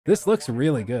This looks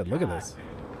really good. Look at this.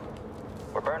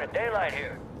 We're burning daylight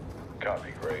here.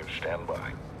 Copy, Graves. Stand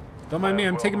by. Don't mind me.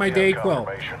 I'm taking my day, Quill.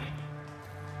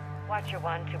 Watcher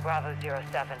 1 to Bravo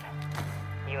 07.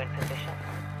 You in position?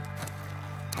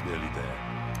 Nearly there.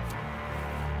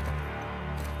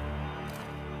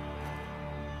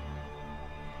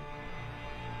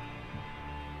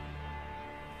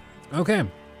 Okay.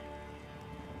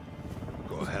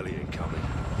 Got a heli incoming.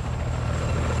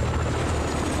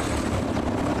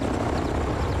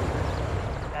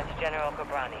 That's General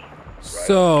Cobrani.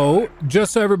 So,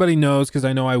 just so everybody knows, because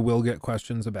I know I will get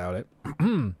questions about it.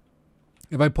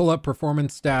 If I pull up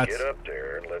performance stats, Get up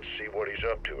there and let's see what he's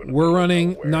up to. we're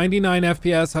running 99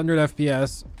 FPS, 100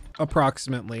 FPS,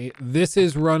 approximately. This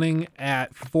is running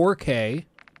at 4K.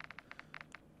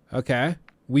 Okay.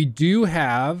 We do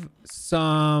have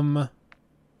some...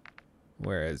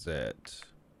 Where is it?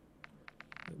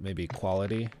 Maybe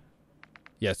quality.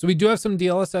 Yeah, so we do have some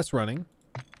DLSS running.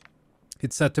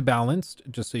 It's set to balanced,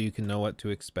 just so you can know what to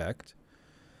expect.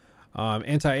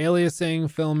 Anti-aliasing,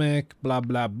 filmic, blah,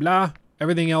 blah, blah.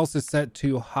 Everything else is set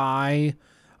to high.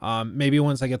 Maybe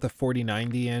once I get the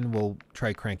 4090 in, we'll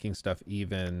try cranking stuff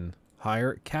even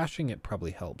higher. Caching it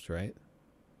probably helps, right?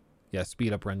 Yeah,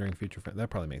 speed up rendering feature. That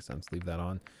probably makes sense. Leave that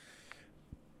on.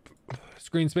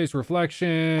 Screen space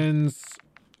reflections.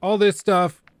 All this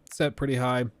stuff set pretty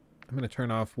high. I'm going to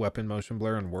turn off weapon motion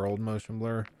blur and world motion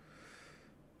blur.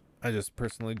 I just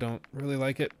personally don't really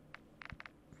like it.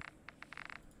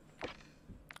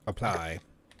 Apply.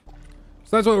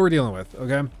 So that's what we're dealing with,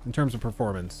 okay? In terms of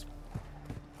performance.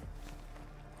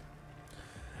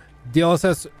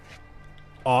 DLSS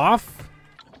off.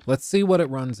 Let's see what it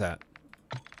runs at.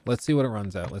 Let's see what it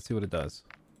runs at. Let's see what it does.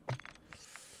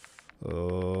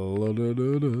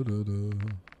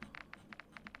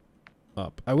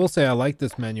 Up. I will say I like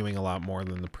this menuing a lot more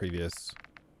than the previous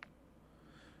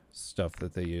stuff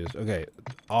that they used. Okay.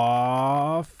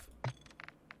 Off.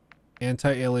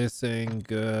 Anti-aliasing.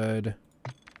 Good.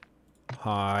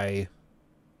 High.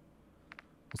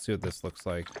 Let's see what this looks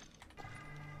like.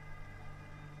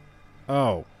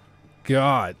 Oh.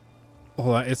 God.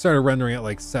 Hold on. It started rendering at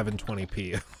like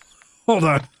 720p. Hold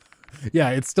on. Yeah,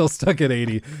 it's still stuck at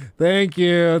 80. Thank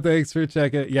you. Thanks for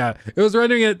checking. Yeah, it was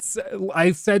rendering at,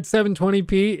 I said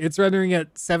 720p. It's rendering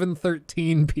at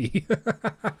 713p.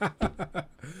 A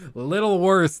little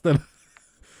worse than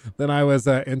I was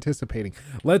anticipating.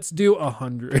 Let's do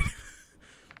 100.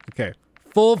 Okay,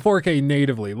 full 4K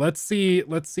natively. Let's see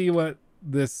what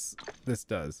this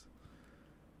does.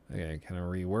 Okay, kind of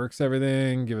reworks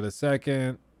everything. Give it a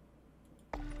second.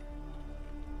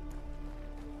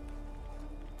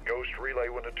 Ghost relay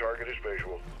when the target is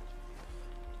visual.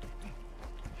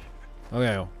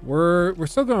 Okay, we're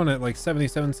still going at like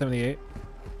 77, 78.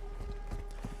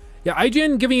 Yeah,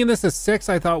 IGN giving this a 6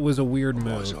 I thought was a weird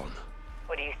move.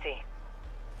 What do you see?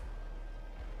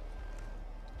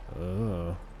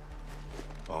 Oh.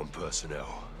 Armed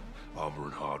personnel, armor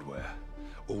and hardware,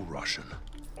 all Russian.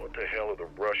 What the hell are the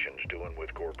Russians doing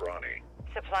with Gorbrani?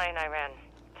 Supply in Iran.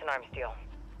 It's an arms deal.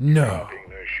 No. Copying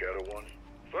this, Shadow One?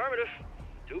 Affirmative.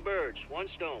 2 birds, 1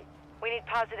 stone. We need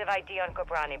positive ID on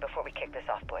Cobrani before we kick this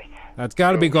off, boys. That's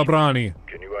got to be Gobrani.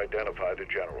 Can you identify the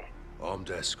general? Armed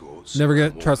escorts. Never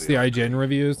trust the IGN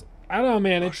reviews. I don't know,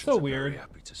 man. It's so weird.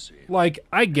 Like,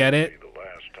 I get it. The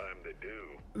last time they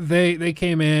do. They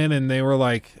came in and they were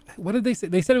like, what did they say?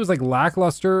 They said it was like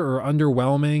lackluster or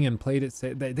underwhelming and played it.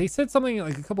 They said something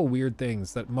like a couple weird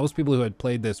things that most people who had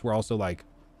played this were also like,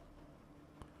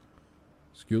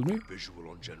 excuse me? Visual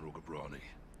on General Gobrani.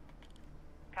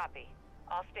 Copy.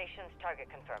 All stations target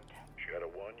confirmed. Shadow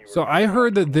One, you So I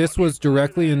heard that this was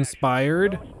directly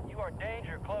inspired You are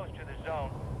danger close to the zone.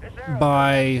 This arrow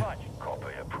by copy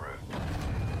approved.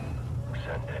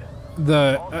 Send it.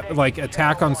 the like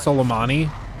attack on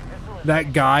Soleimani.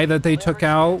 That guy that they took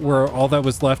out where all that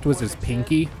was left was his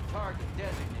pinky. target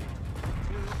designated.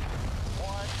 2,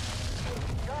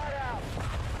 1. Got out.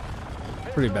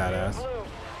 Pretty badass.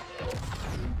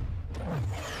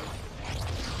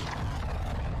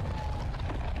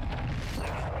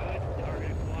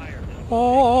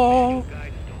 Oh.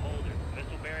 Guidance to Holder.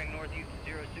 Missile bearing northeast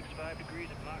 065 degrees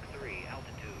at Mach 3.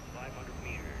 Altitude 500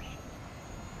 meters.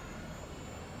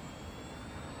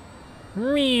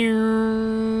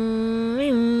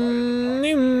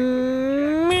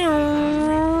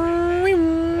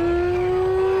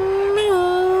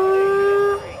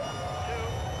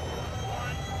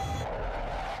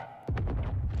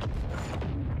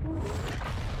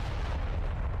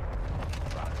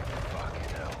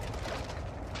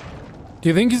 Do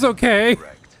you think he's okay?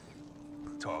 Correct.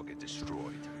 Target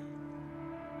destroyed.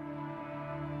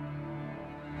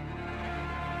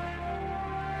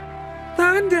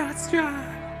 Thunderstruck.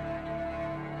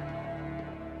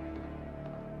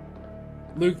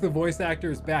 Luke, the voice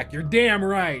actor, is back. You're damn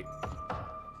right.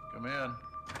 Come in.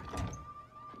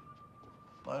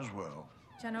 Might as well.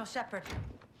 General Shepard.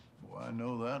 Oh, I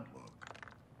know that look.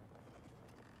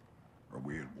 Are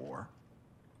we at war?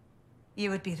 You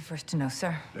would be the first to know,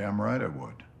 sir. Damn right I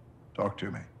would. Talk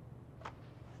to me.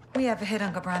 We have a hit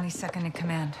on Gabrani's second in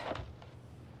command.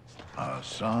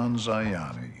 Hassan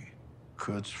Zayani,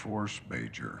 Quds Force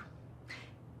Major.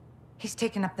 He's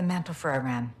taken up the mantle for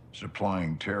Iran.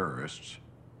 Supplying terrorists.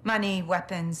 Money,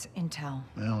 weapons, intel.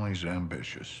 Well, he's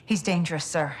ambitious. He's dangerous,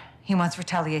 sir. He wants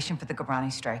retaliation for the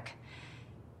Gabrani strike.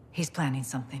 He's planning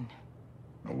something.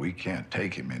 Well, we can't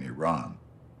take him in Iran.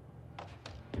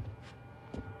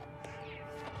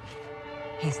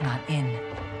 He's not in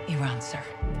Iran, sir.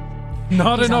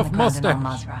 Not He's enough on the ground in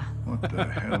mustache. Al-Mazrah. What the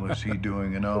hell is he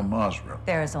doing in Al-Mazrah?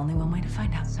 There is only one way to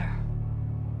find out, sir.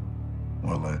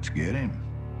 Well, let's get him.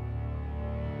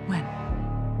 When?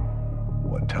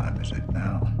 What time is it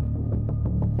now?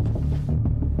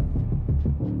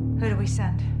 Who do we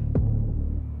send?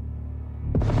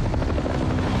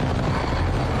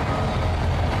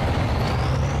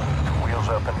 Wheels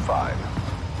up in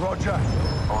 5. Roger.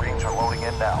 Marines are loading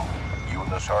in now. You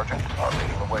and the sergeant are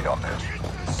leading the way on this.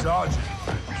 Sergeant.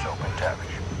 So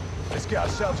McTavish. Let's get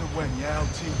ourselves a win, yeah,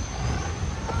 LT?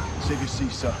 Save your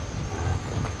seat, sir.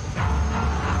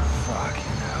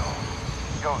 Fucking hell.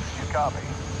 Ghost, you copy?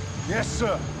 Yes,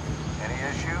 sir. Any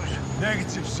issues?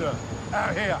 Negative, sir.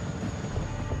 Out here.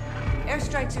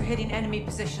 Airstrikes are hitting enemy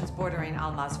positions bordering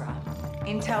Al-Mazrah.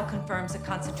 Intel confirms a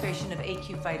concentration of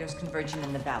AQ fighters converging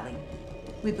in the valley.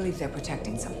 We believe they're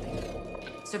protecting something.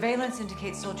 Surveillance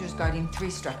indicates soldiers guarding 3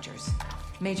 structures.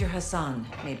 Major Hassan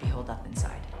may be holed up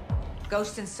inside.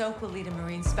 Ghost and Soap will lead a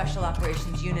Marine Special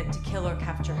Operations unit to kill or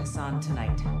capture Hassan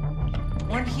tonight.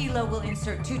 One helo will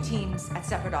insert 2 teams at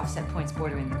separate offset points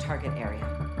bordering the target area.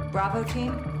 Bravo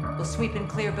team will sweep and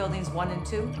clear buildings 1 and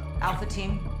 2. Alpha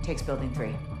team takes building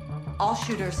 3. All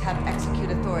shooters have execute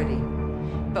authority,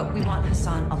 but we want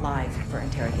Hassan alive for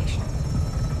interrogation.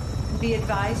 Be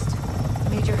advised,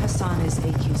 Major Hassan is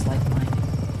AQ's lifeline.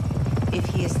 If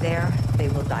he is there, they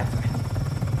will die for him.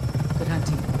 Good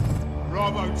hunting.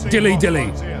 Bravo team. Dilly, on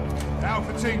dilly. front here.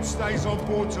 Alpha team stays on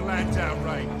board to land down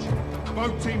range.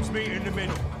 Both teams meet in the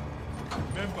middle.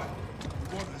 Remember,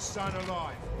 we want Hassan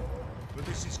alive, but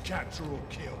this is capture or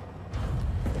kill.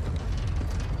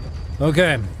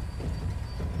 Okay.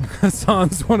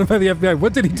 Hassan's wanted by the FBI.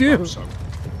 What did he do?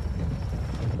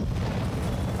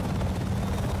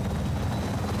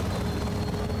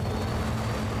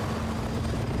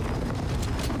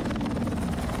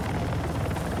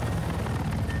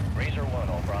 Razor 1,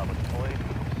 all Bravo deployed.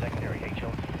 Secondary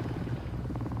HO.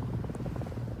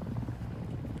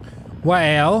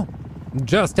 Well,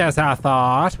 just as I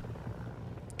thought.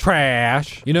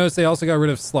 Trash. You notice they also got rid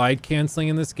of slide canceling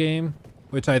in this game,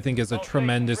 which I think is a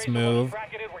tremendous move.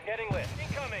 We're getting lit.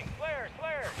 Incoming. Flares,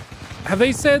 flares. Have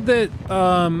they said that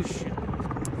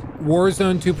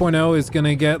Warzone 2.0 is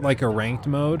gonna get like a ranked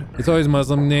mode? It's always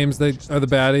Muslim names that are the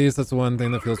baddies. That's the one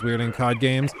thing that feels weird in COD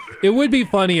games. It would be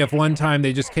funny if one time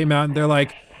they just came out and they're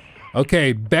like,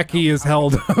 okay, Becky is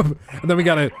held up. And then we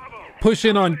gotta push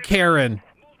in on Karen.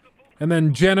 And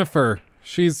then Jennifer,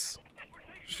 she's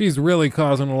really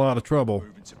causing a lot of trouble.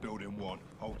 Moving to building 1.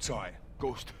 Hold tight.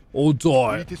 Ghost. Oh,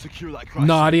 die. To secure that crash.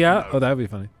 Nadia. Oh, that'd be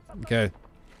funny. Okay.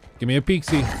 Give me a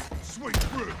peeksy. Sweep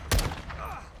through.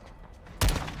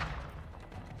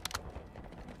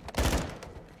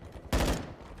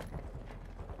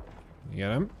 You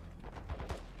get him?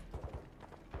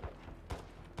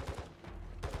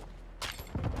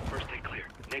 First deck clear.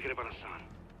 Negative on Hassan.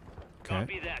 Okay.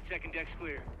 Copy that. Second deck's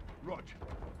clear. Roger.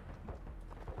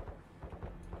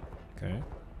 Okay.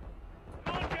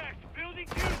 Contact. Building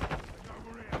 2.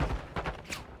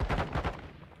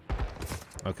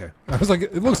 Okay. I was like,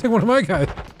 it looks like one of my guys.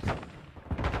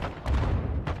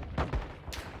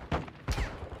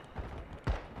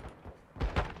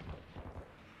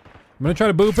 I'm gonna try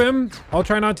to boop him. I'll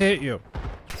try not to hit you.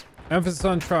 Emphasis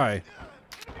on try.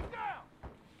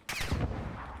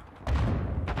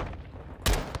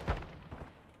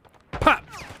 Pop!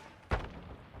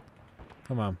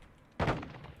 Come on.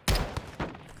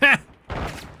 Ha!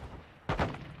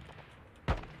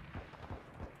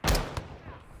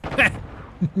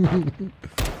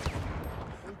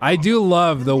 I do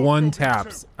love the one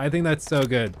taps. I think that's so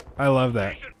good. I love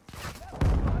that.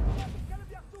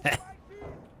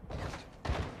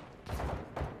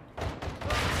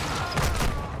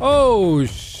 Oh,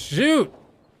 shoot.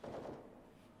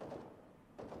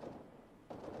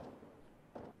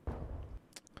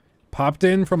 Popped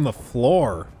in from the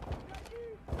floor.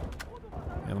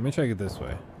 Yeah, let me check it this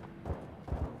way.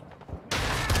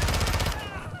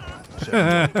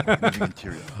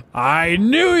 I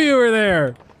knew you were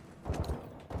there.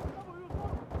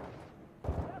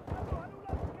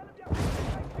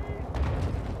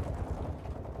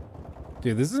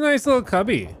 Dude, this is a nice little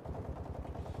cubby.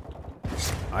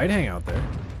 I'd hang out there.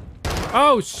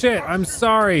 Oh shit, I'm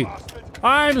sorry.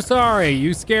 I'm sorry,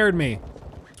 you scared me.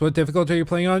 So what difficulty are you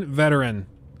playing on? Veteran.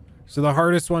 So the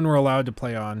hardest one we're allowed to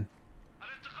play on.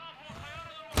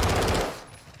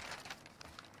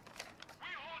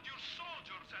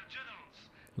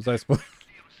 Was I supposed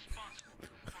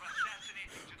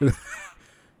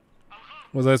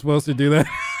Was I supposed to do that?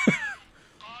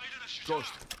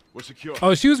 We're secure.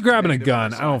 Oh, she was grabbing a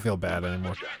gun. I don't feel bad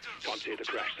anymore.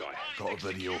 Got a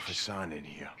video for signing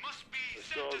here.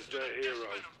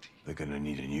 They're gonna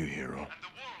need a new hero.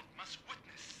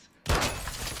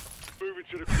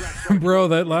 Bro,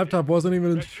 that laptop wasn't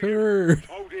even insured.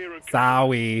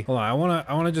 Sorry. Hold on,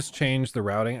 I wanna just change the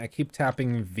routing. I keep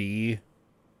tapping V.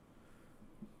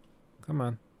 Come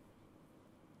on.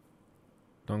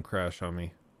 Don't crash on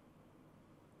me.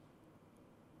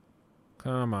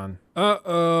 Come on.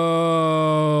 Uh-oh.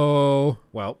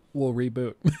 Well, we'll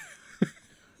reboot.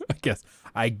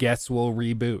 I guess we'll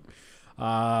reboot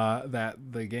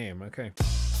the game. Okay.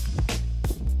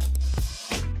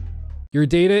 Your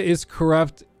data is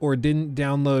corrupt or didn't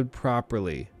download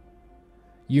properly.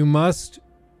 You must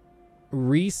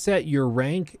reset your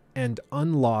rank and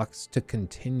unlocks to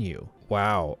continue.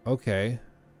 Wow. Okay.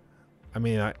 I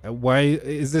mean, why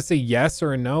is this a yes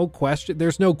or a no question?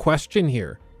 There's no question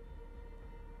here.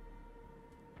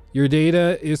 Your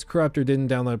data is corrupt or didn't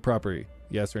download properly.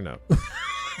 Yes or no?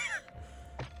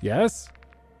 Yes?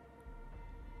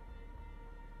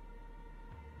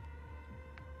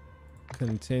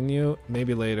 Continue.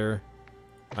 Maybe later.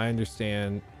 I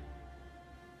understand.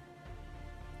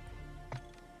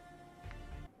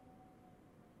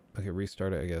 Okay,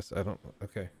 restart it, I guess. I don't...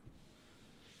 Okay.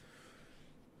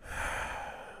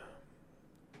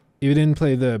 If you didn't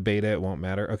play the beta, it won't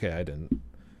matter. Okay, I didn't.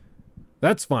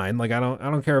 That's fine. Like, I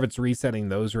don't care if it's resetting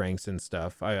those ranks and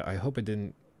stuff. I hope it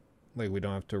didn't... Like, we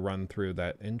don't have to run through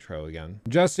that intro again.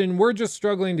 Justin, we're just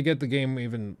struggling to get the game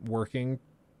even working.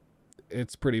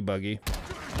 It's pretty buggy.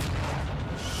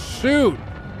 Shoot!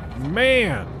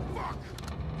 Man! Fuck!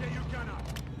 Yeah, you gunner.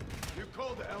 You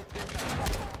called the LP.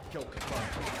 Kill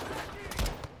confirmed.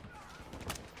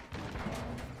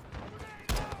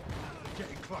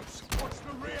 Getting close. Watch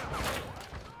the rear.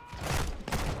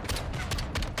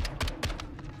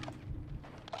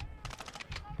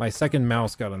 My second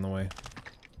mouse got in the way.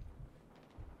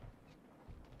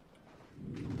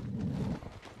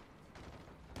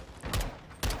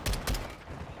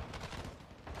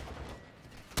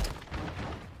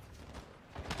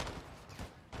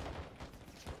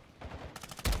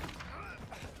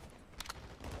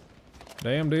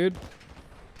 Damn, dude.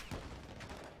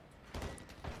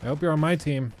 I hope you're on my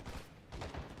team.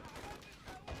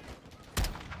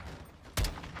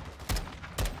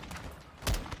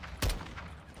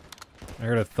 I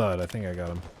heard a thud. I think I got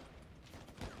him.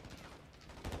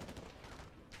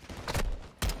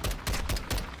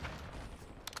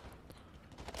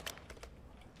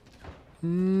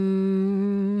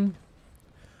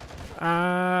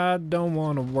 I don't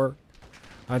want to work.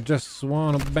 I just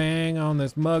want to bang on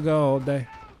this mug all day.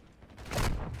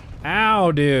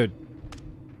 Ow, dude.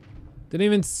 Didn't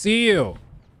even see you.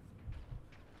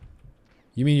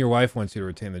 You mean your wife wants you to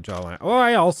retain the jawline? Oh,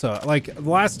 I also, like, the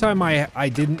last time I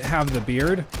didn't have the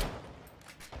beard,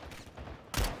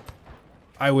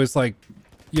 I was like,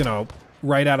 you know,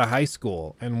 right out of high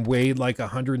school and weighed like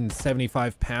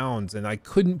 175 pounds and I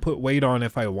couldn't put weight on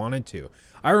if I wanted to.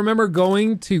 I remember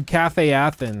going to Cafe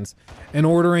Athens and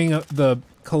ordering the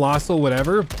colossal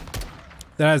whatever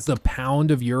that has the pound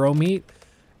of Euro meat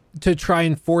to try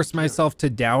and force myself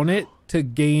to down it to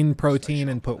gain protein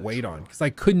and put weight on because I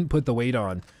couldn't put the weight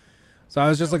on. So I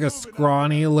was just like a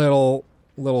scrawny little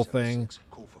thing.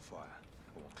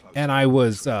 And I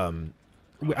was, I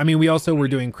mean, we also were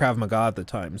doing Krav Maga at the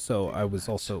time. So I was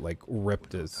also like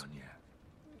ripped as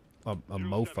a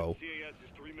mofo,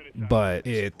 but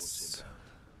it's,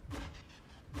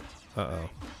 uh-oh.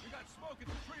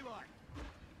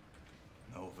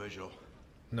 No visual.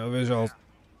 No visuals.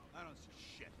 I don't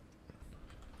see shit.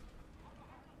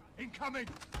 Incoming.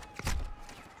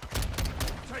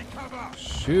 Take cover.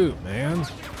 Shoot, man.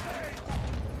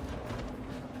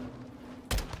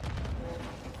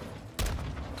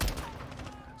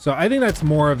 So I think that's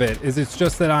more of it. Is it's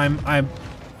just that I'm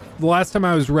the last time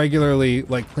I was regularly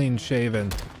like clean shaven.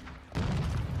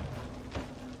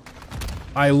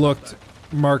 I looked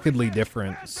markedly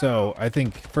different. So I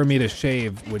think for me to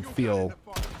shave would feel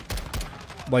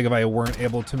like if I weren't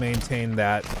able to maintain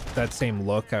that same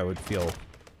look, I would feel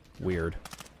weird.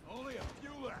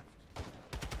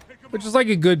 Which is like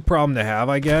a good problem to have,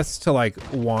 I guess, to like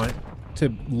want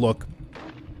to look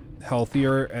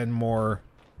healthier and more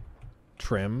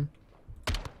trim.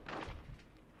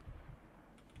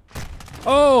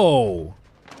 Oh!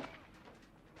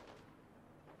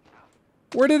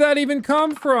 Where did that even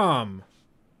come from?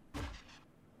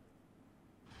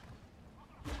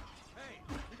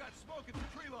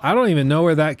 I don't even know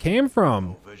where that came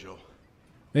from.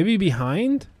 Maybe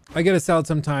behind? I get a salad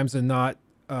sometimes and not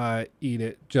eat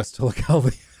it just to look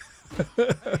healthy.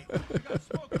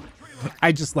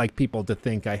 I just like people to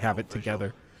think I have it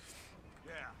together.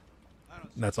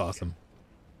 That's awesome.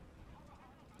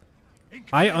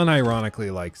 I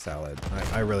unironically like salad.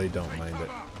 I really don't mind it.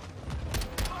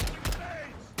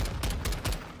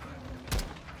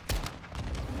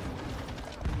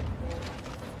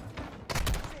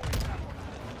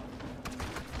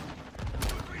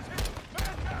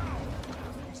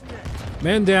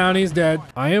 Man down, he's dead.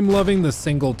 I am loving the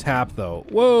single tap though.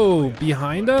 Whoa,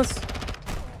 behind us?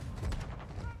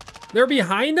 They're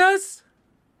behind us?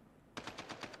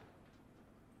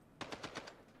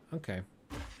 Okay.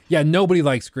 Yeah, nobody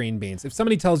likes green beans. If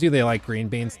somebody tells you they like green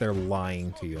beans, they're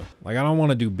lying to you. Like, I don't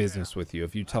want to do business with you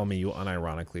if you tell me you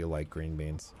unironically like green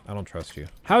beans. I don't trust you.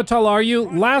 How tall are you?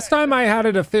 Last time I had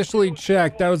it officially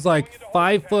checked, I was like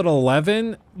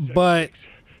 5'11", but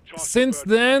since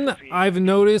then, I've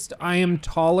noticed I am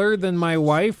taller than my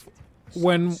wife.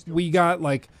 When we got,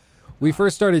 like, we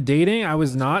first started dating, I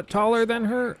was not taller than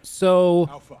her. So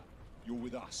Alpha, you're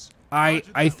with us. I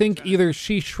think either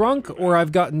she shrunk or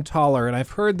I've gotten taller. And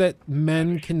I've heard that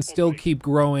men can still keep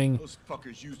growing Those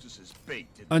fuckers used us as bait,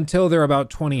 didn't until they're about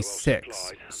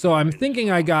 26. So I'm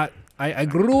thinking I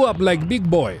grew up like big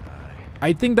boy.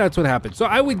 I think that's what happened. So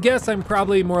I would guess I'm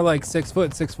probably more like 6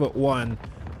 foot, 6'1".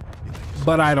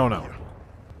 But I don't know.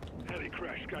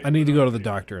 I need to go to the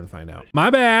doctor and find out. My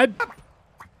bad.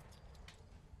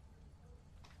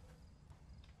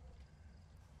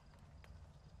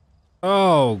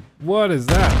 Oh, what is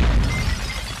that?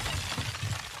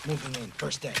 Moving in,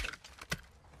 first deck.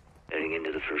 Heading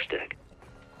into the first deck.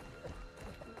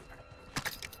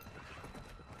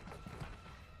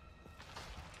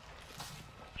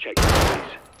 Check the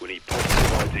place. We need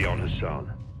positive ID on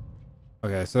Hassan.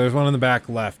 Okay, so there's one in the back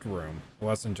left room. It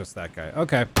wasn't just that guy.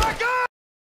 Okay.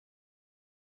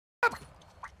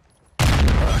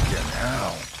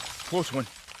 Close one.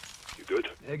 You good?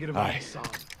 Negative Aye. on Hassan.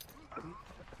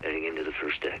 Heading into the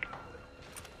first deck.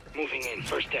 Moving in,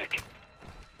 first deck.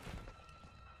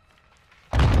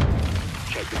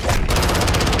 Check the body.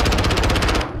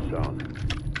 Hassan.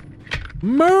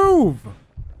 Move!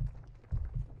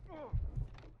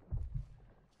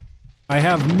 I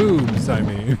have moves, I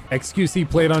mean. XQC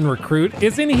played on Recruit.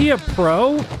 Isn't he a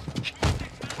pro?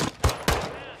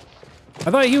 I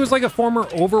thought he was like a former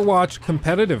Overwatch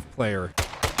competitive player.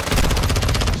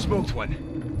 Smoked one.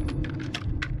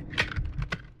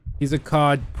 He's a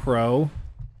COD pro.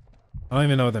 I don't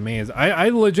even know what that means. I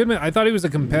thought he was a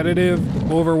competitive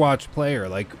Overwatch player,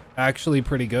 like actually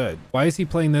pretty good. Why is he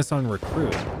playing this on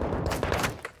Recruit?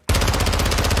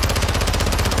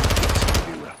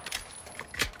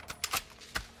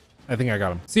 I think I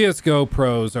got him. CSGO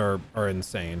pros are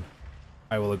insane.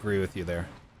 I will agree with you there.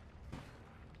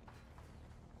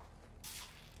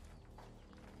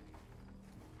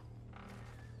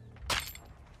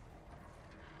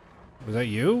 Was that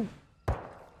you?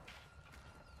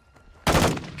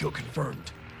 Kill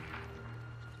confirmed.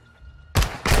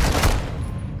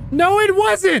 No, it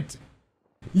wasn't!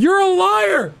 You're a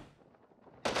liar!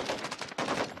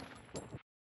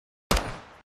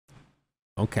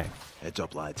 Okay. Heads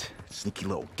up, lads. Sneaky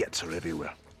little gets are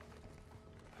everywhere.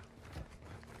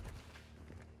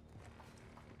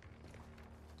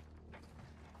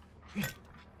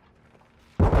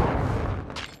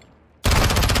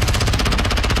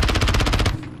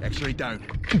 X-ray down.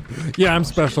 Yeah, I'm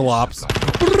special ops.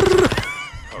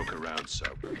 Poke around, so.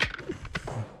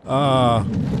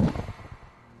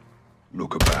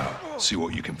 Look about. See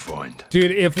what you can find.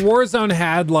 Dude, if Warzone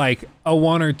had like a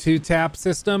 1 or 2 tap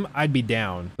system, I'd be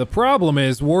down. The problem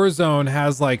is Warzone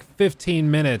has like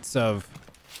 15 minutes of...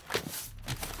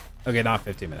 Okay, not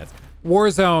 15 minutes.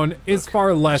 Warzone is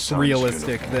far less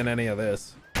realistic than any of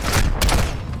this.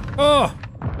 Oh!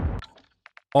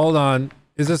 Hold on.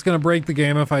 Is this gonna break the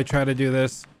game if I try to do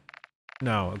this?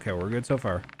 No. Okay, we're good so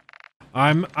far.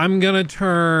 I'm gonna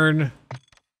turn...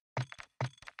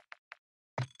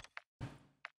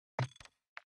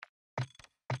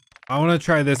 I want to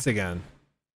try this again.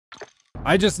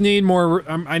 I just need more.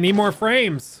 I need more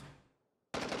frames.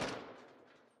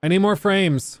 I need more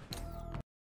frames.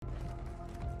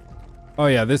 Oh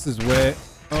yeah, this is way.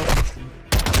 Oh.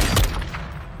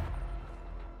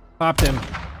 Popped him.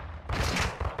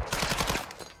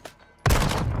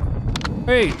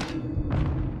 Wait.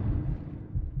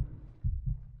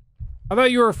 I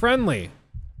thought you were friendly.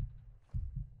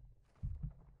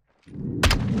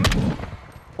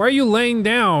 Why are you laying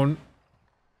down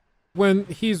when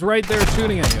he's right there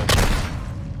shooting at you?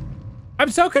 I'm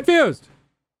so confused.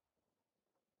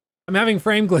 I'm having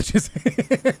frame glitches.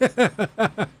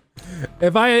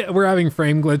 If I were having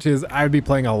frame glitches, I'd be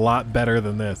playing a lot better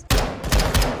than this.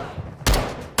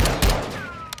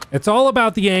 It's all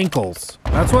about the ankles.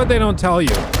 That's what they don't tell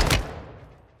you.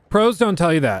 Pros don't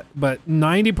tell you that, but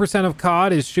 90% of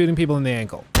COD is shooting people in the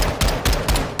ankle.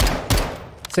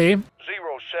 See?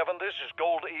 07, this is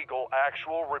Gold Eagle.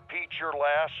 Actual, repeat your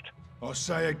last. I'll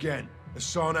say again,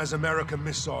 Hassan has American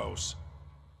missiles.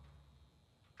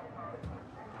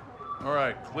 All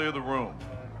right, clear the room.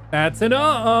 That's an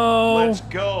uh-oh. Let's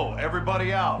go.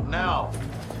 Everybody out, now.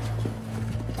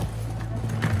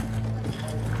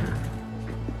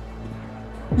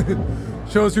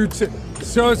 Shows your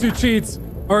cheats.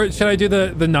 Or should I do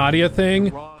the Nadia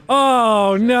thing?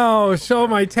 Oh no, show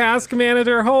my task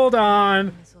manager. Hold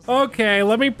on. Okay,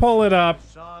 let me pull it up.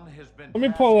 Let me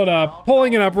pull it up.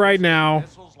 Pulling it up right now.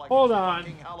 Hold on.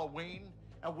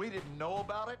 And we didn't know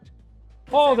about it?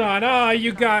 Hold on. Oh,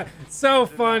 you got so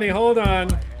funny. Hold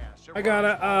on. I got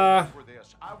a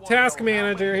task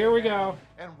manager. Here we go.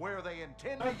 And where they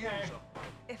intend to use them.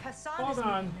 If Hassan Hold is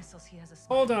making on. missiles, he has a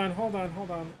Hold on.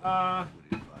 Would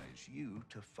advise you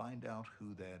to find out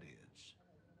who that is.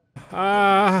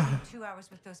 2 hours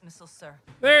with those missiles, sir.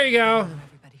 There you go.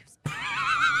 Everybody who's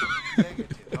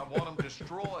Negative. I want them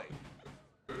destroyed.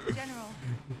 General,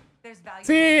 there's value.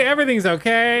 See, everything's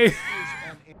okay.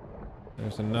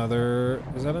 There's another.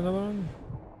 Is that another one?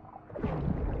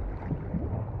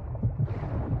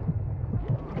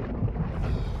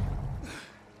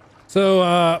 So,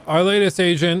 our latest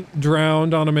agent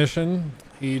drowned on a mission.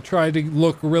 He tried to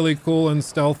look really cool and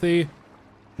stealthy,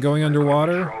 going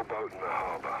underwater.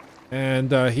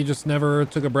 And he just never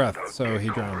took a breath, so he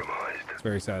drowned. It's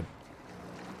very sad.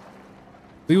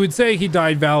 We would say he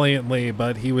died valiantly,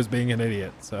 but he was being an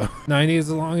idiot, so. 90, as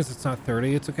long as it's not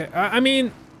 30, it's okay. I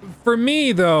mean, for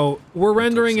me, though, we're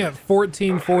rendering at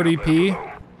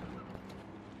 1440p.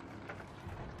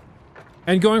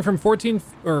 And going from from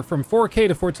 4K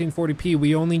to 1440p,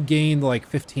 we only gained like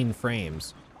 15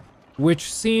 frames,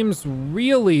 which seems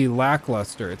really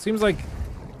lackluster. It seems like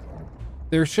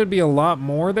there should be a lot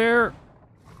more there.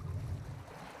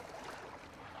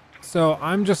 So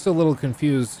I'm just a little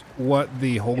confused what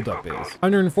the holdup is.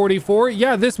 144?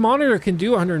 Yeah, this monitor can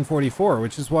do 144,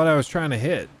 which is what I was trying to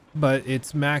hit, but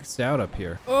it's maxed out up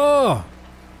here. Oh,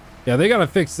 yeah, they gotta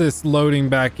fix this loading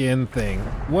back in thing.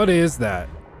 What is that?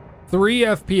 3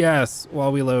 FPS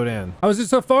while we load in. How is it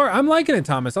so far? I'm liking it,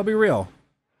 Thomas. I'll be real.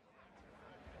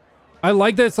 I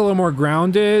like that it's a little more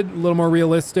grounded, a little more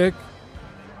realistic.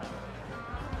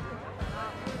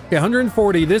 Okay,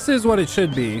 140. This is what it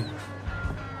should be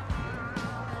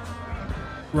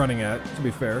running at, to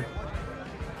be fair.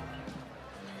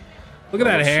 Look at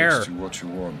that hair. What you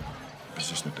want?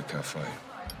 Position at the cafe.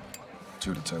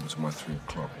 2 to table to my 3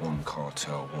 o'clock. 1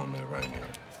 cartel, 1 Iranian.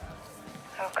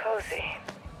 How cozy.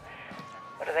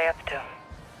 What are they up to?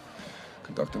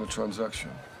 Conducting a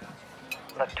transaction.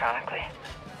 Electronically.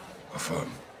 Affirm.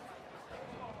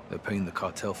 They're paying the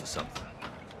cartel for something.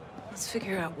 Let's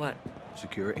figure out what.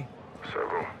 Security?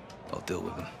 Several. I'll deal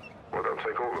with them. Well, don't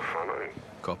take all the fun, eh?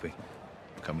 Copy.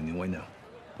 Coming your way now.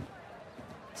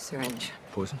 Syringe.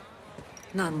 Poison?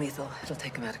 Non-lethal. It'll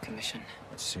take him out of commission.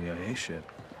 That's CIA shit.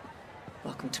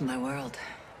 Welcome to my world.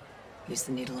 Use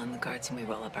the needle on the guards and we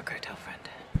roll up our cartel friend.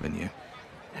 Then you?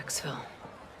 Exfil.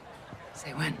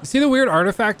 Say when. See the weird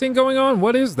artifacting going on?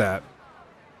 What is that?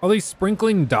 All these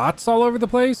sprinkling dots all over the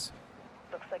place?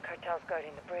 Looks like cartel's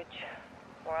guarding the bridge.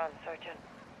 We're on, Sergeant.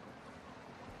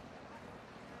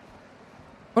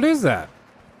 What is that?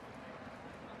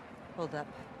 Hold up.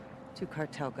 2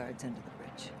 cartel guards under the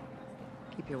bridge.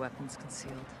 Keep your weapons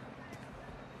concealed.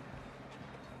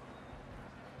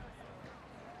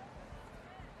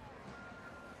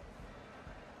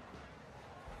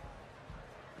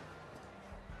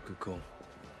 Good call.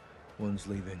 One's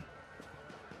leaving.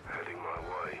 Heading my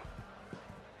way.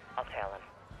 I'll tell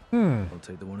him. I'll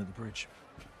take the one at the bridge.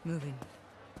 Moving.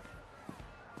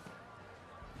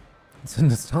 It's a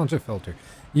nostalgia filter.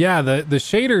 Yeah, the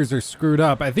shaders are screwed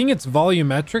up. I think it's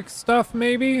volumetric stuff,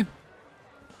 maybe?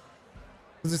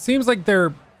 Because it seems like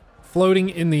they're floating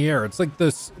in the air. It's like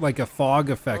this, like a fog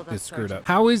effect is screwed up.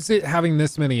 How is it having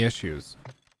this many issues?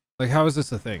 Like, how is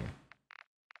this a thing?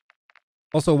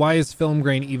 Also, why is film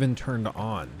grain even turned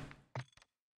on?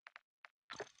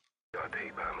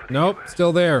 Nope,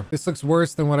 still there. This looks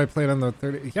worse than what I played on the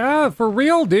 30. Yeah, for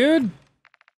real, dude.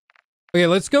 Okay,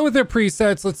 let's go with their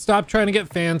presets. Let's stop trying to get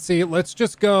fancy. Let's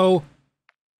just go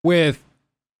with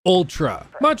ultra.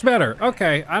 Much better.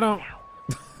 Okay, I don't...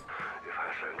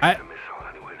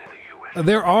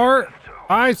 There are...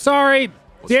 I'm sorry.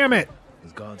 Damn it.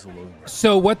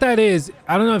 So what that is,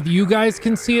 I don't know if you guys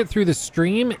can see it through the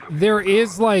stream. There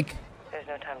is like... There's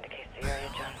no time to case the area,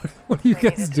 John. What are you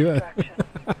guys doing?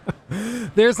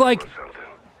 There's like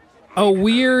a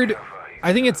weird...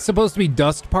 I think it's supposed to be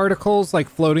dust particles like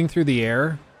floating through the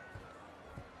air.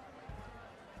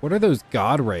 What are those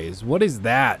God rays? What is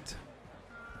that?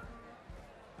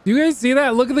 Do you guys see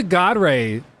that? Look at the God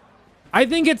ray. I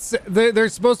think it's...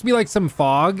 There's supposed to be like some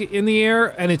fog in the air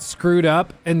and it's screwed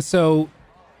up. And so...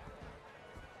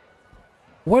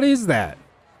 What is that?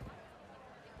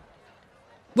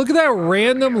 Look at that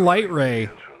random light ray.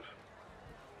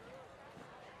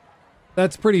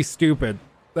 That's pretty stupid.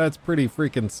 That's pretty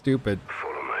freaking stupid.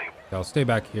 Follow me. I'll stay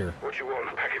back here. What you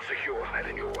want? Package secure.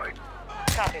 Heading your way.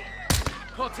 Copy.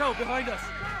 Cartel behind us.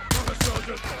 Cover,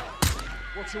 Sergeant.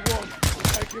 What you want?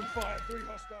 Taking fire. 3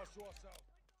 hostiles to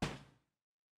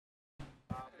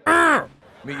ourselves.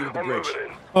 Meet you at the bridge.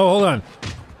 Oh, hold on.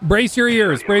 Brace your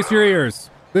ears. Brace your ears.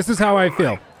 This is how I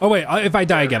feel. Oh, wait. If I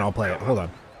die again, I'll play it. Hold on.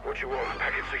 What you want?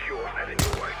 Package secure. Heading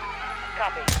your way.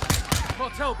 Copy.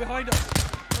 Cartel behind us.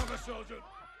 Cover, Sergeant.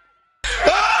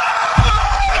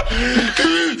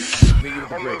 Meet you at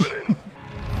the bridge.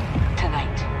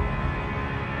 Tonight.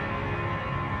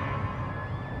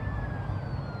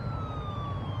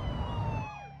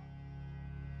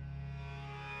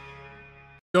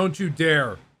 Don't you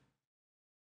dare.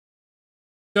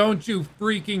 Don't you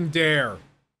freaking dare.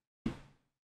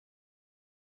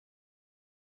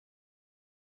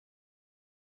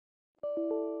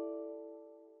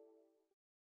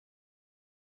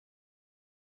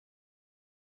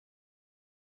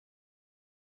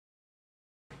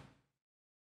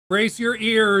 Brace your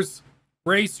ears.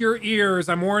 Brace your ears.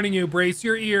 I'm warning you. Brace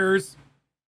your ears.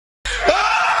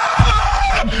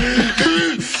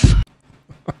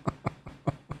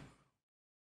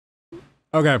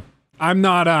 Okay. I'm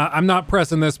not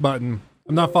pressing this button.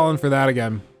 I'm not falling for that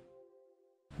again.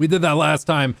 We did that last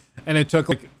time and it took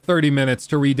like 30 minutes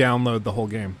to re-download the whole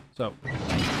game. So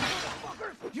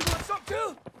You want some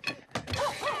too?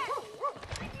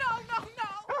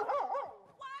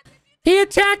 he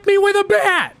attacked me with a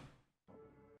bat.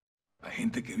 Hay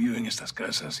gente que vive en estas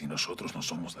casas y nosotros no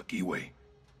somos de aquí, güey.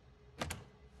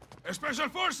 Special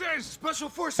Forces! Special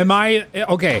forces. Am I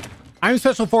okay? I'm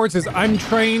special forces. I'm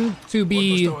trained to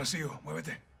be. Cuerpo está vacío.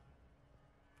 Muévete.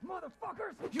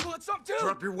 Motherfuckers! You want some too?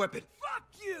 Drop your weapon. Fuck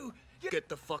you! Get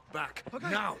the fuck back. Okay.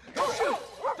 Now. Don't shoot!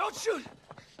 Don't shoot!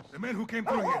 The men who came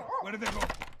through here, where did they go?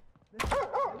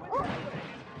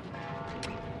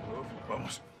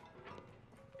 Vamos.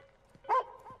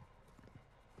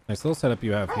 Nice little setup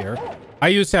you have here. I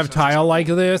used to have tile like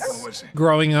this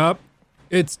growing up.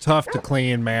 It's tough to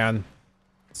clean, man.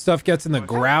 Stuff gets in the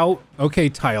grout. Okay,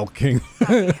 Tile King.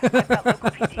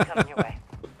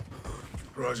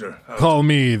 Roger. Call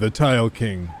me the Tile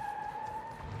King.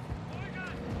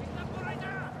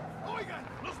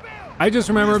 I just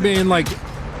remember being like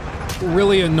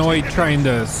really annoyed trying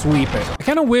to sweep it. I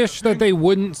kind of wish that they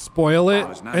wouldn't spoil it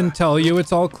and tell you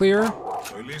it's all clear.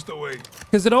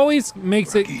 Because it always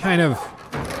makes it kind of...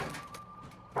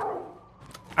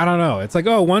 I don't know. It's like,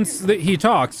 oh, once he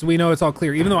talks, we know it's all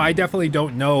clear. Even though I definitely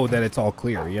don't know that it's all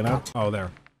clear, you know? Oh, there.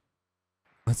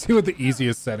 Let's see what the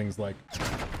easiest setting's like.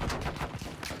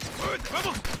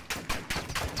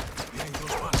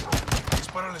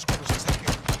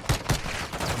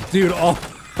 Dude, all...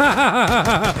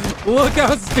 Look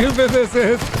how stupid this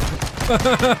is!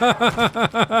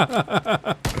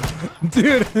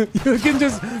 Dude, you can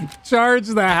just charge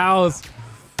the house.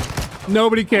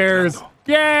 Nobody cares.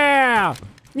 Yeah!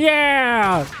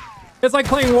 Yeah! It's like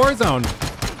playing Warzone.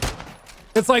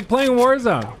 It's like playing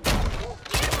Warzone.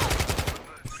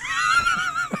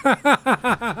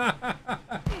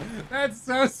 That's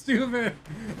so stupid.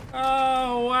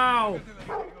 Oh, wow.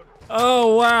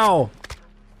 Oh, wow.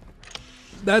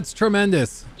 That's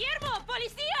tremendous.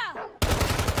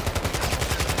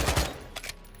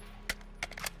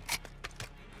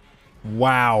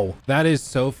 Wow. That is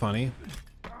so funny.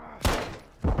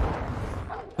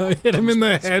 I hit him in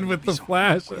the head with the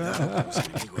flash.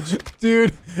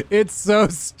 Dude, it's so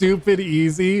stupid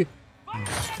easy.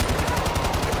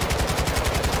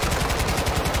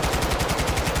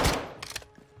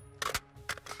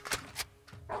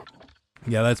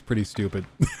 Yeah, that's pretty stupid.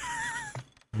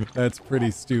 That's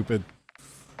pretty stupid.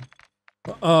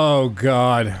 Oh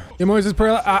God.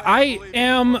 I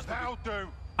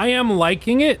am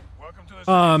liking it.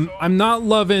 I'm not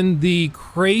loving the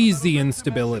crazy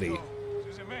instability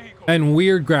and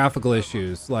weird graphical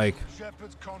issues. Like,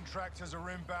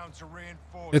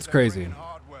 it's crazy.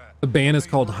 The band is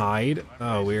called Hide.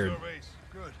 Oh, weird.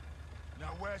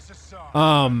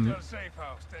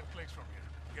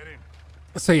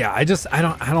 So yeah, I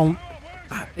don't.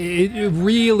 It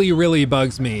really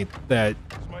bugs me that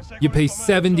you pay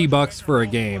 $70 for a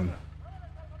game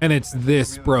and it's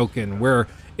this broken. Where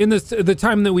in the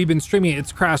time that we've been streaming,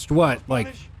 it's crashed what, like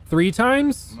 3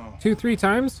 times? 2-3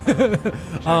 times?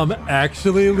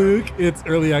 Actually, Luke, it's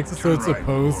early access, so it's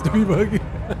supposed to be buggy.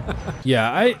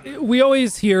 Yeah, we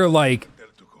always hear like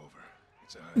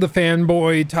the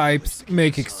fanboy types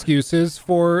make excuses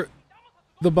for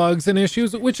the bugs and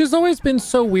issues, which has always been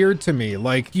so weird to me.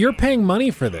 Like, you're paying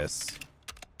money for this.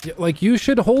 Like, you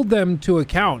should hold them to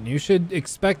account. You should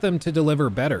expect them to deliver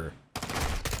better.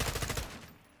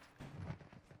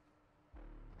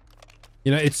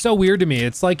 You know, it's so weird to me.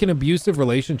 It's like an abusive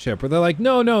relationship where they're like,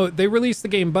 no, they released the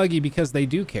game buggy because they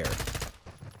do care.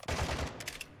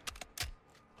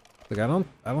 Like, I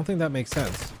don't think that makes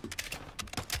sense.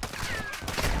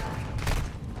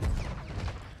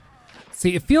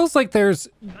 See, it feels like there's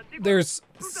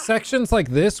sections like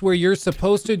this where you're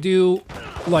supposed to do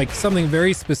like something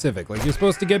very specific. Like, you're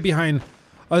supposed to get behind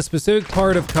a specific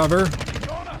part of cover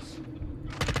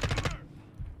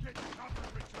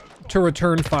to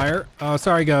return fire. Oh,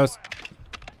 sorry, Ghost.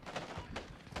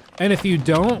 And if you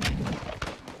don't,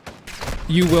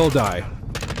 you will die.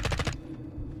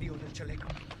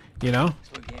 You know?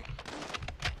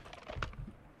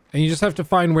 And you just have to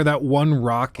find where that one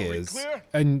rock is.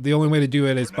 And the only way to do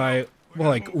it is by, well,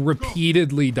 like,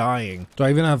 repeatedly dying. Do I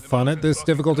even have fun at this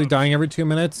difficulty, dying every 2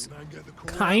 minutes?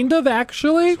 Kind of,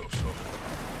 actually.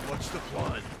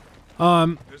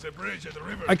 I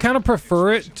kind of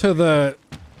prefer it to the,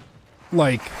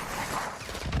 like,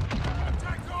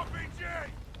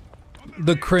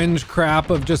 the cringe crap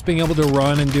of just being able to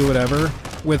run and do whatever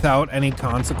without any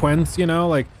consequence, you know?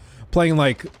 Like, playing,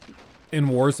 like, in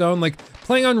Warzone. Like,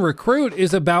 playing on Recruit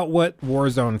is about what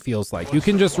Warzone feels like. You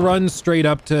can just run straight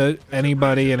up to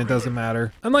anybody and it doesn't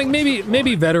matter. And like,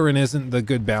 maybe Veteran isn't the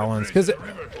good balance, because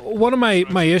one of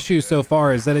my issues so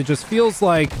far is that it just feels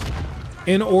like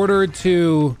in order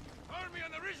to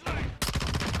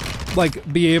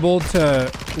like be able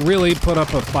to really put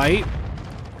up a fight,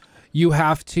 you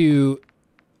have to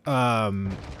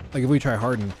like, if we try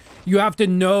Harden, you have to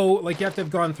know, like, you have to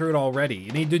have gone through it already.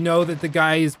 You need to know that the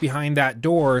guy is behind that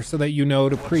door so that you know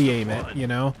to pre-aim it, you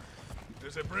know?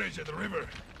 There's a bridge at the river.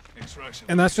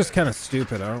 And that's just kind of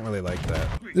stupid. I don't really like that.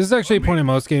 This is actually a point in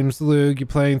most games, Luke. You're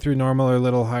playing through normal or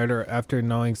little harder after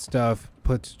knowing stuff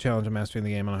puts challenge of mastering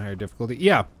the game on a higher difficulty.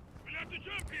 Yeah.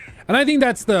 And I think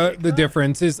that's the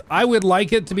difference, is I would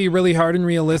like it to be really hard and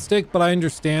realistic, but I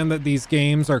understand that these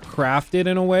games are crafted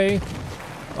in a way.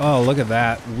 Oh, look at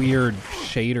that weird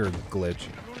shader glitch.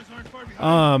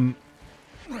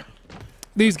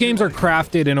 These games are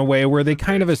crafted in a way where they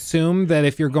kind of assume that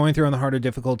if you're going through on the harder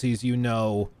difficulties, you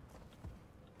know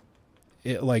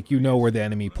it, like, you know where the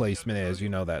enemy placement is, you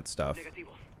know that stuff.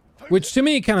 Which to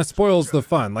me kind of spoils the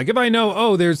fun. Like, if I know,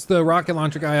 oh, there's the rocket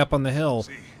launcher guy up on the hill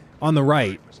on the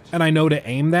right, and I know to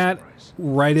aim that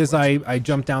right as I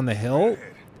jump down the hill,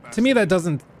 to me that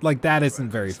doesn't, like, that isn't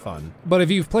very fun. But if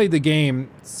you've played the game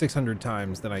 600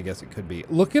 times, then I guess it could be.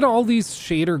 Look at all these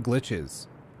shader glitches.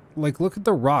 Like, look at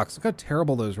the rocks. Look how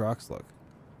terrible those rocks look.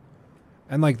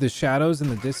 And like the shadows in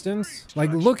the distance.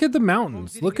 Like, look at the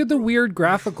mountains. Look at the weird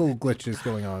graphical glitches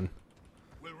going on.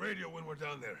 We'll radio when we're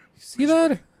down there. You see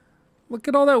that? Look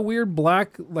at all that weird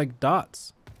black, like,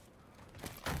 dots.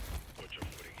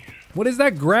 What is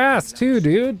that grass too,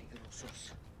 dude?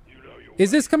 Is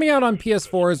this coming out on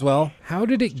PS4 as well? How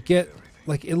did it get,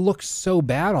 like, it looks so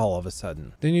bad all of a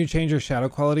sudden? Didn't you change your shadow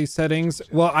quality settings?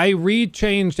 Well, I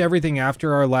re-changed everything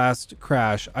after our last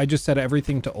crash. I just set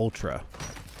everything to ultra.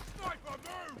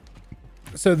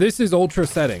 So this is ultra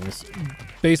settings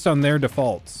based on their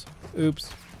defaults. Oops.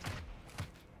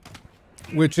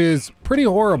 Which is pretty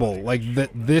horrible. Like, that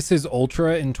this is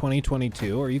ultra in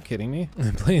 2022. Are you kidding me?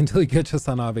 Play until he gets us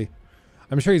on Avi.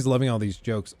 I'm sure he's loving all these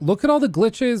jokes. Look at all the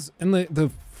glitches and the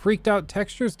freaked out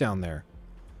textures down there.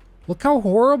 Look how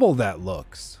horrible that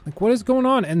looks. Like, what is going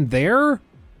on? And there?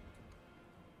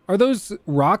 Are those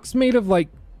rocks made of, like,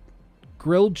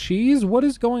 grilled cheese? What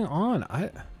is going on?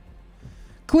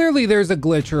 Clearly there's a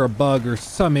glitch or a bug or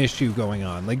some issue going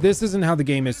on. Like, this isn't how the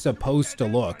game is supposed to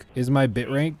look. Is my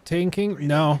bitrate tanking?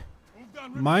 No.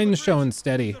 Mine's showing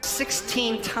steady.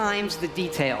 16 times the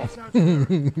detail.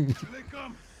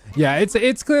 Yeah,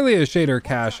 it's clearly a shader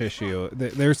cache issue.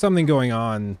 There's something going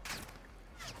on.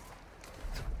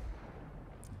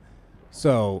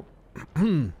 So,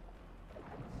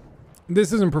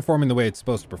 this isn't performing the way it's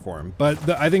supposed to perform. But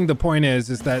I think the point is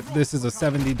that this is a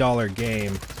 $70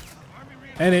 game.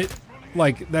 And it,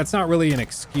 like, that's not really an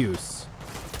excuse.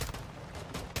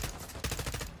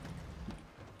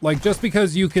 Like, just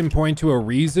because you can point to a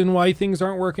reason why things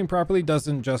aren't working properly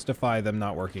doesn't justify them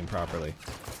not working properly.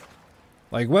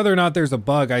 Like, whether or not there's a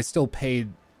bug, I still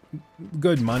paid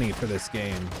good money for this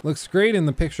game. Looks great in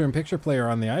the picture-in-picture player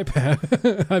on the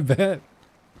iPad, I bet.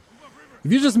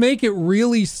 If you just make it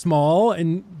really small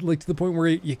and, like, to the point where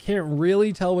you can't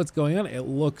really tell what's going on, it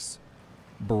looks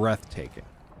breathtaking.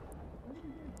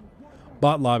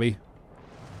 Bot lobby.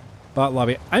 Bot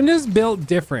lobby. I'm just built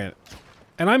different.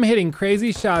 And I'm hitting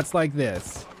crazy shots like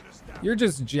this. You're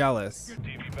just jealous.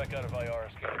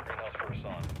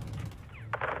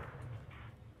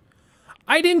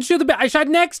 I didn't shoot the I shot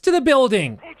next to the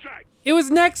building. It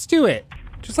was next to it.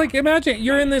 Just like, imagine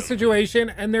you're in this situation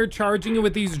and they're charging you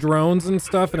with these drones and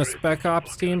stuff in a spec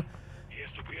ops team.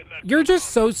 You're just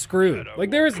so screwed.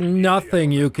 Like, there is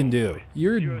nothing you can do.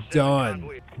 You're done.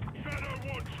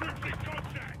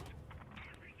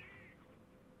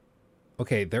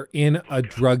 Okay, they're in a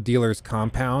drug dealer's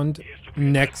compound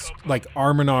next, like,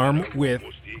 arm in arm with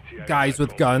guys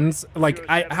with guns. Like,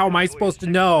 how am I supposed to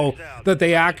know that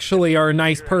they actually are a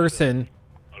nice person?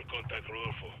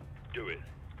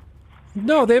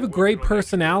 No, they have a great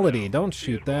personality. Don't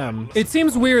shoot them. It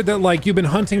seems weird that, like, you've been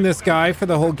hunting this guy for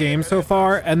the whole game so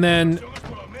far, and then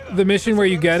the mission where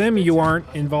you get him, you aren't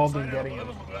involved in getting him.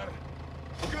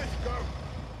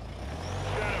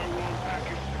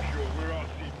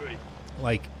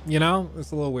 Like, you know,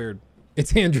 it's a little weird.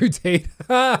 It's Andrew Tate.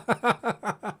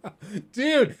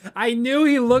 Dude, I knew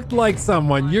he looked like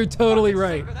someone. You're totally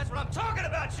right. That's what I'm talking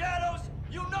about, Shadows.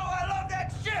 You know I love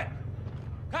that shit.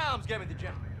 Combs, get me the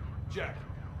gem. Jack.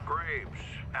 Graves,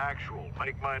 actual,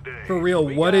 make my day. For real,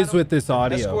 what is with this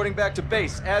audio? Escorting back to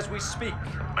base as we speak.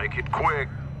 Make it quick.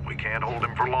 We can't hold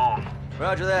him for long.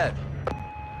 Roger that.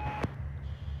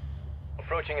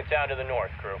 Approaching a town to the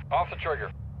north, crew. Off the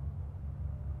trigger.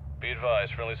 Be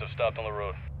advised, friendlies have stopped on the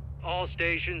road. All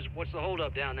stations, what's the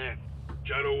holdup down there?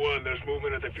 Shadow 1, there's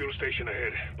movement at the fuel station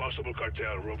ahead. Possible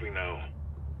cartel, roving now.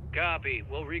 Copy.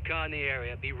 We'll recon the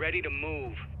area. Be ready to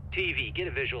move. TV, get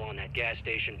a visual on that gas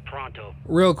station, pronto.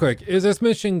 Real quick, is this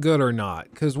mission good or not?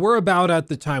 Because we're about at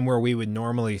the time where we would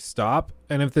normally stop.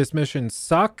 And if this mission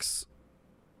sucks,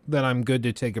 then I'm good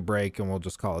to take a break and we'll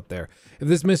just call it there. If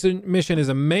this mission is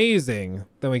amazing,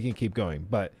 then we can keep going.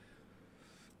 But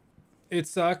it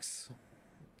sucks.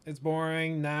 It's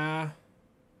boring. Nah.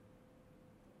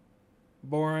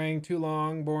 Boring. Too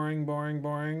long.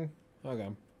 Boring. Okay.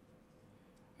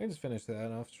 I can just finish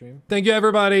that off stream. Thank you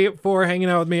everybody for hanging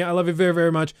out with me. I love you very,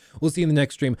 very much. We'll see you in the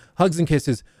next stream. Hugs and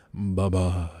kisses.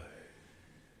 Bye-bye.